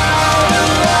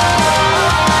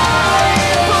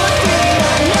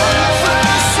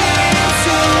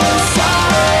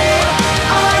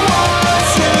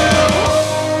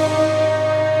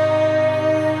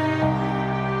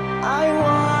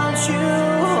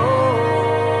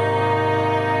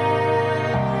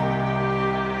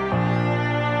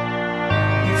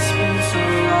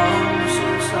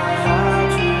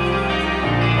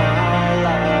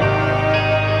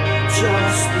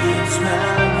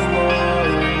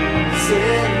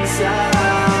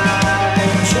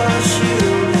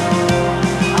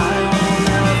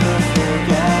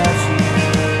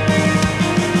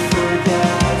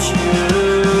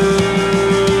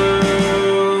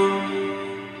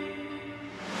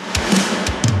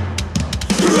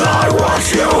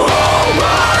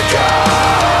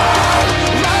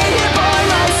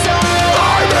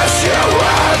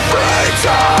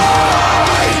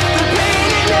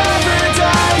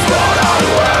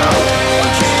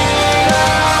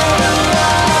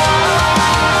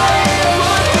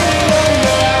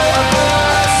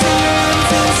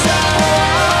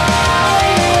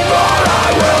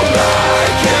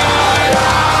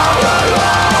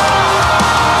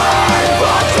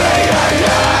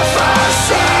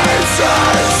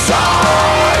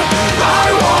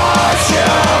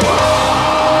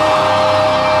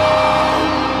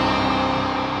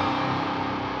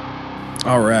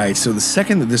 So the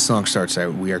second that this song starts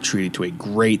out, we are treated to a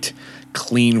great,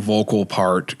 clean vocal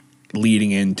part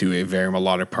leading into a very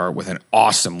melodic part with an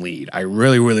awesome lead. I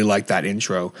really, really like that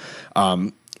intro.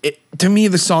 to me,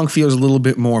 the song feels a little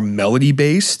bit more melody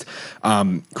based.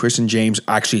 Chris and James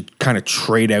actually kind of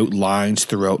trade out lines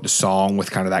throughout the song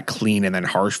with kind of that clean and then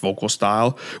harsh vocal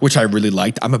style, which I really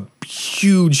liked. I'm a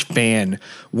huge fan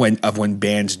when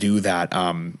bands do that.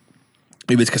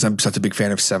 Maybe it's because I'm such a big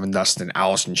fan of Seven Dust and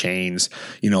Alice in Chains,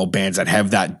 bands that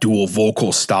have that dual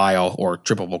vocal style or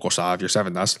triple vocal style if you're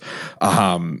Seven Dust.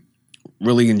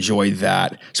 Really enjoyed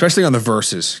that, especially on the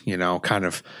verses, kind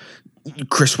of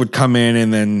Chris would come in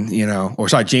and then,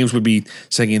 James would be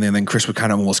singing and then Chris would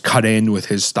kind of almost cut in with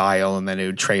his style and then it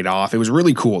would trade off. It was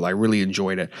really cool. I really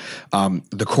enjoyed it.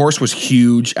 The chorus was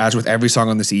huge, as with every song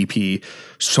on this EP,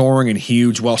 soaring and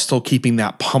huge while still keeping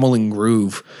that pummeling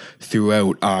groove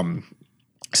throughout.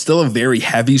 Still a very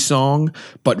heavy song,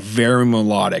 but very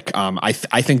melodic. I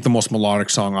think the most melodic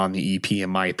song on the EP, in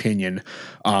my opinion.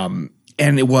 And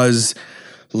it was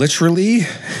literally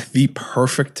the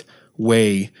perfect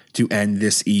way to end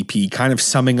this EP, kind of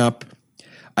summing up,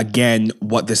 again,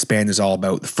 what this band is all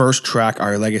about. The first track,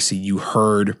 Our Legacy, you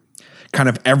heard kind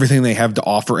of everything they have to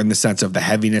offer in the sense of the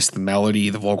heaviness, the melody,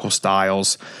 the vocal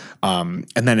styles. And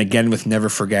then again, with Never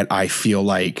Forget, I feel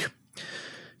like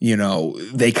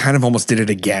they kind of almost did it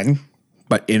again,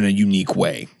 but in a unique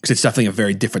way, because it's definitely a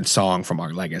very different song from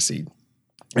Our Legacy.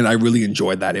 And I really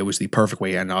enjoyed that. It was the perfect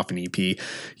way to end off an EP.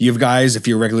 You guys, if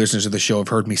you're regular listeners of the show, have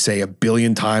heard me say a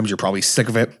billion times, you're probably sick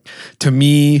of it. To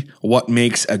me, what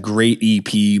makes a great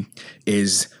EP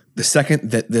is the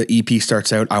second that the EP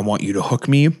starts out, I want you to hook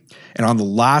me. And on the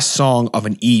last song of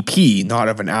an EP, not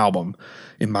of an album,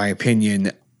 in my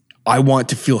opinion, I want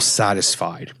to feel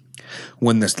satisfied.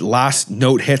 When this last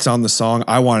note hits on the song,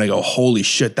 I want to go, holy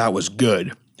shit, that was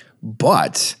good.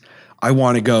 But I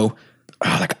want to go,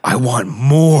 I want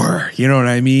more. You know what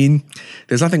I mean?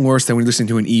 There's nothing worse than when you listen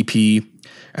to an EP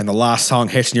and the last song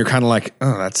hits and you're kind of like,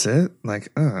 oh, that's it?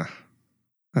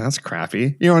 That's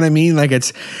crappy. You know what I mean? Like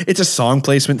it's a song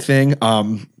placement thing.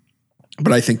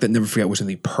 But I think that Never Forget was in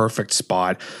the perfect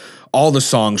spot. All the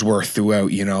songs were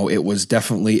throughout, it was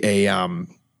definitely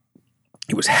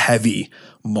it was heavy,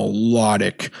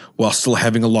 melodic, while still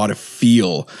having a lot of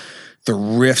feel. The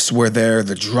riffs were there.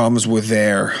 The drums were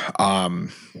there.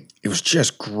 It was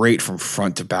just great from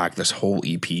front to back, this whole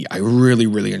EP. I really,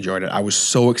 really enjoyed it. I was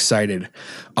so excited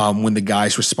when the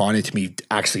guys responded to me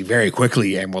actually very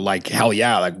quickly and were like, hell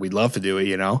yeah, like we'd love to do it,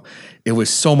 It was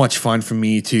so much fun for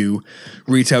me to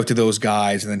reach out to those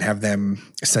guys and then have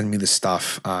them send me the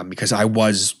stuff because I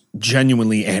was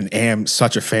genuinely and am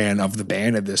such a fan of the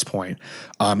band at this point.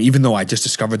 Even though I just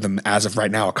discovered them as of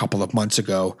right now a couple of months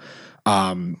ago.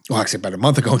 Actually about a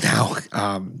month ago now.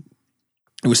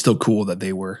 It was still cool that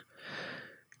they were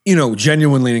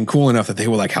genuinely and cool enough that they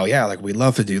were like, hell yeah, like we'd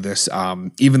love to do this.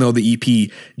 Even though the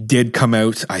EP did come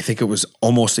out, I think it was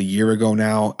almost a year ago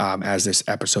now, as this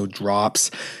episode drops.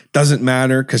 Doesn't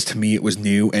matter, because to me it was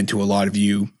new, and to a lot of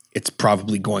you, it's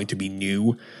probably going to be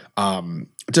new.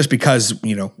 Just because,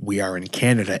 we are in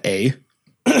Canada,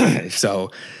 so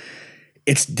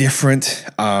it's different.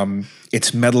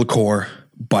 It's metalcore,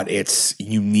 but it's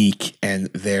unique, and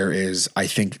there is, I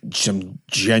think, some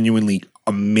genuinely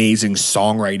amazing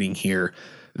songwriting here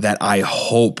that I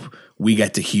hope we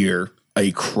get to hear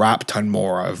a crap ton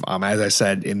more of. As I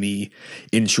said in the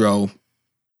intro,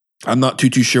 I'm not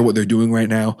too sure what they're doing right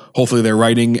now. Hopefully they're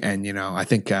writing, and I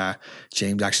think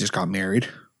James actually just got married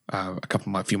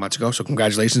a few months ago, so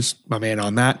congratulations, my man,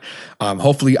 on that.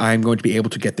 Hopefully I'm going to be able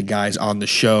to get the guys on the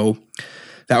show.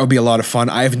 That would be a lot of fun.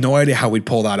 I have no idea how we'd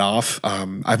pull that off.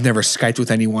 I've never Skyped with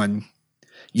anyone.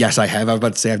 Yes, I have. I was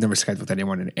about to say I've never Skyped with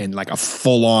anyone in like a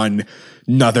full-on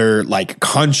another like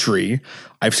country.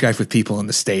 I've Skyped with people in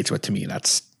the States, but to me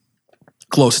that's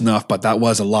close enough. But that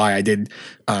was a lie. I did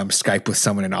Skype with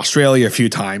someone in Australia a few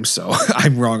times, so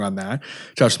I'm wrong on that.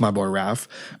 Just my boy Raf.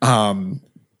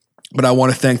 But I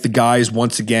want to thank the guys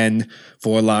once again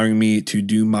for allowing me to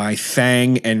do my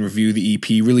thing and review the EP.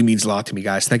 Really means a lot to me,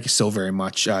 guys. Thank you so very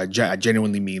much. I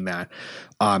genuinely mean that.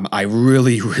 I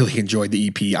really, really enjoyed the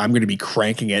EP. I'm going to be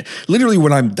cranking it. Literally,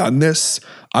 when I'm done this,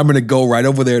 I'm going to go right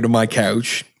over there to my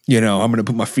couch. I'm going to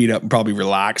put my feet up and probably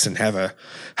relax and have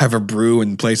a brew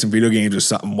and play some video games or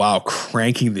something while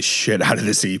cranking the shit out of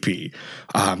this EP.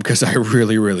 Because I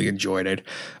really, really enjoyed it.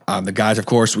 The guys, of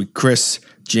course, Chris,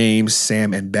 James,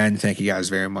 Sam, and Ben, thank you guys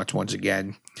very much once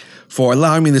again for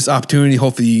allowing me this opportunity.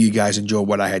 Hopefully you guys enjoy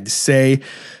what I had to say.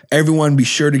 Everyone, be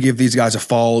sure to give these guys a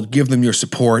follow. Give them your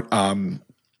support. You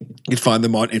can find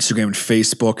them on Instagram and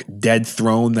Facebook. Dead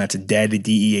Throne, that's Dead,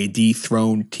 D-E-A-D,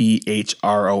 Throne,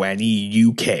 Throne,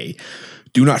 UK.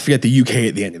 Do not forget the UK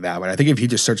at the end of that, but I think if you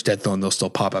just search Dead Throne, they'll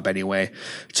still pop up anyway.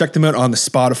 Check them out on the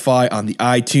Spotify, on the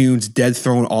iTunes, Dead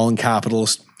Throne, all in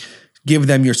capitals. give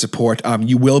them your support.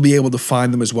 You will be able to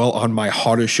find them as well on my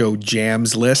Harder Show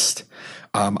Jams list.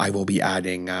 I will be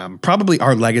adding probably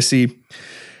Our Legacy,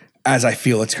 as I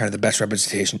feel it's kind of the best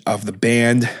representation of the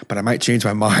band, but I might change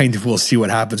my mind. We'll see what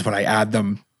happens when I add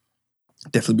them.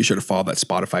 Definitely be sure to follow that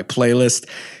Spotify playlist.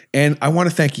 And I want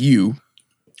to thank you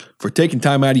for taking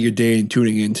time out of your day and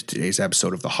tuning in to today's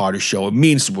episode of The Harder Show. It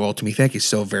means the world to me. Thank you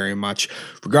so very much.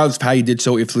 Regardless of how you did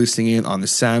so, if you're listening in on the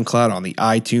SoundCloud, on the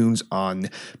iTunes, on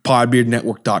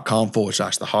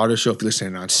podbeardnetwork.com/The Harder Show, if you're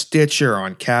listening on Stitcher,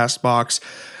 on CastBox,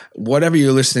 whatever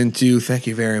you're listening to, thank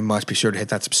you very much. Be sure to hit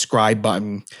that subscribe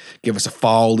button. Give us a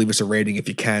follow. Leave us a rating if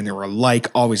you can, or a like.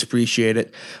 Always appreciate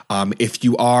it. If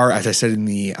you are, as I said in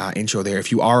the intro there,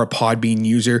 if you are a Podbean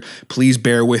user, please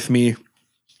bear with me.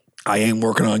 I am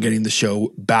working on getting the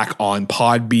show back on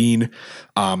Podbean,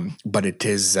 but it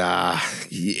is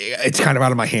it's kind of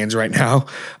out of my hands right now.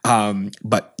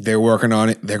 But they're working on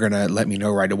it. They're going to let me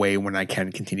know right away when I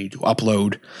can continue to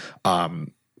upload.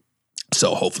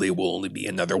 So hopefully it will only be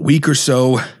another week or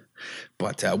so,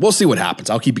 but we'll see what happens.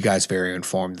 I'll keep you guys very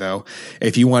informed, though.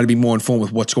 If you want to be more informed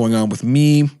with what's going on with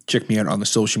me, check me out on the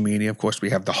social media. Of course, we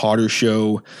have The Harder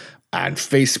Show on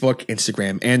Facebook,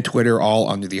 Instagram, and Twitter, all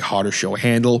under the Harder Show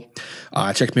handle.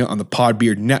 Check me out on the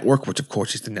Podbeard Network, which, of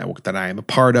course, is the network that I am a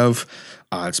part of.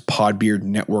 It's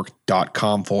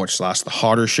podbeardnetwork.com/The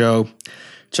Harder Show.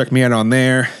 Check me out on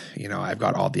there. You know, I've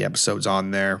got all the episodes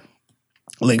on there.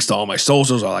 Links to all my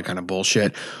socials, all that kind of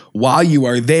bullshit. While you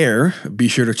are there, be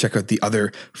sure to check out the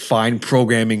other fine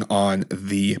programming on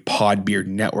the Podbeard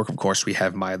Network. Of course, we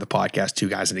have the podcast, Two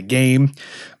Guys in a Game.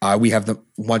 We have the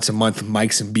once a month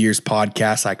Mikes and Beers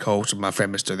podcast. I co-host with my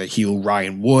friend, Mr. The Heel,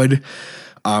 Ryan Wood.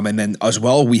 And then as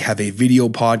well, we have a video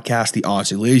podcast, The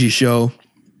Honestly Lazy Show.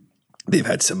 They've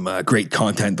had some great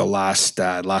content the last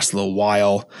little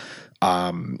while.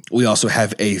 We also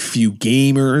have a few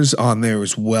gamers on there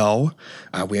as well.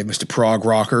 We have Mr. Prog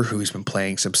Rocker, who's been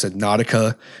playing some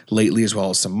Subnautica lately, as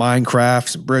well as some Minecraft,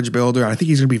 some Bridge Builder. And I think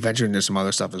he's going to be venturing into some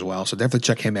other stuff as well. So definitely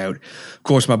check him out. Of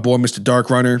course, my boy, Mr.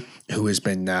 Dark Runner, who has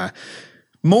been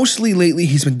mostly lately,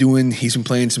 he's been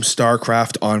playing some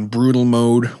StarCraft on Brutal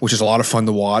mode, which is a lot of fun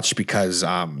to watch because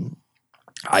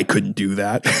I couldn't do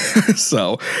that.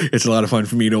 So it's a lot of fun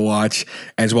for me to watch,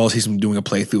 as well as he's been doing a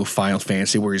playthrough of Final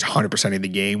Fantasy where he's 100% of the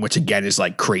game, which again is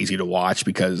like crazy to watch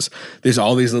because there's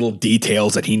all these little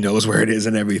details that he knows where it is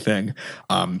and everything.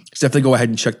 So definitely go ahead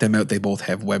and check them out. They both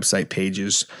have website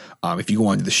pages. If you go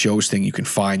onto the shows thing, you can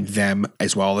find them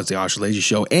as well as the Honestly Lazy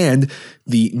Show and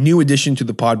the new addition to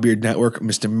the Podbeard Network,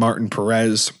 Mr. Martin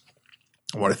Perez.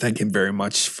 I want to thank him very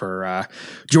much for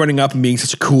joining up and being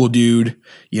such a cool dude.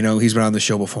 You know, he's been on the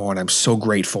show before, and I'm so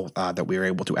grateful that we were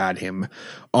able to add him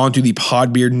onto the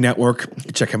Podbeard Network.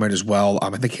 Check him out as well. I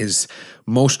think his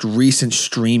most recent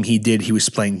stream he did, he was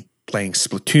playing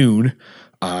Splatoon,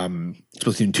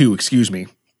 Splatoon 2, excuse me.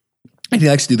 And he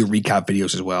likes to do the recap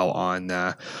videos as well on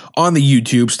the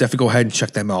YouTube. So definitely go ahead and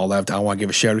check them all out. I want to give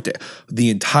a shout out to the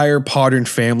entire Podern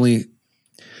family.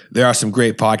 There are some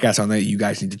great podcasts on there you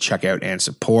guys need to check out and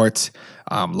support.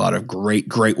 A lot of great,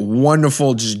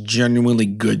 wonderful, just genuinely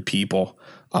good people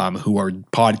who are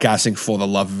podcasting for the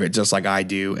love of it, just like I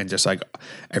do and just like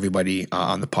everybody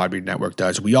on the Podbeard Network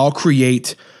does. We all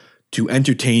create to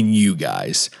entertain you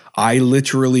guys. I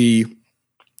literally,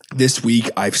 this week,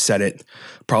 I've said it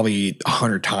probably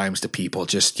 100 times to people.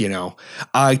 Just, you know,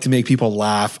 I like to make people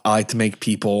laugh. I like to make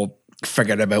people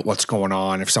forget about what's going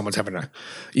on. If someone's having a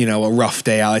rough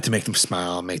day, I like to make them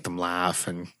smile, make them laugh.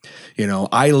 And, you know,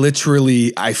 I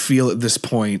feel at this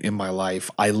point in my life,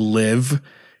 I live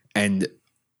and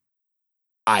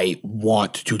I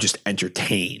want to just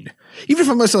entertain. Even if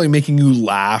I'm necessarily making you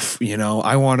laugh, you know,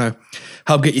 I want to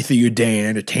help get you through your day and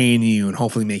entertain you and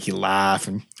hopefully make you laugh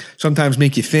and sometimes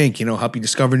make you think, you know, help you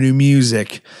discover new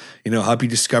music, you know, help you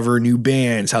discover new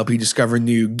bands, help you discover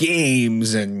new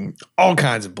games and all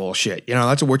kinds of bullshit. You know,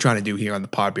 that's what we're trying to do here on the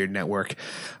Podbeard Network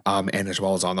and as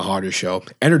well as on The Harder Show.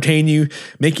 Entertain you,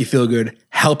 make you feel good,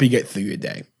 help you get through your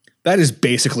day. That is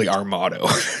basically our motto.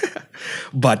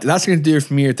 But that's going to do it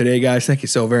for me here today, guys. Thank you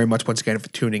so very much once again for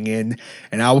tuning in.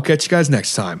 And I will catch you guys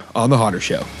next time on The Harder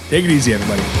Show. Take it easy,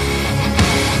 everybody.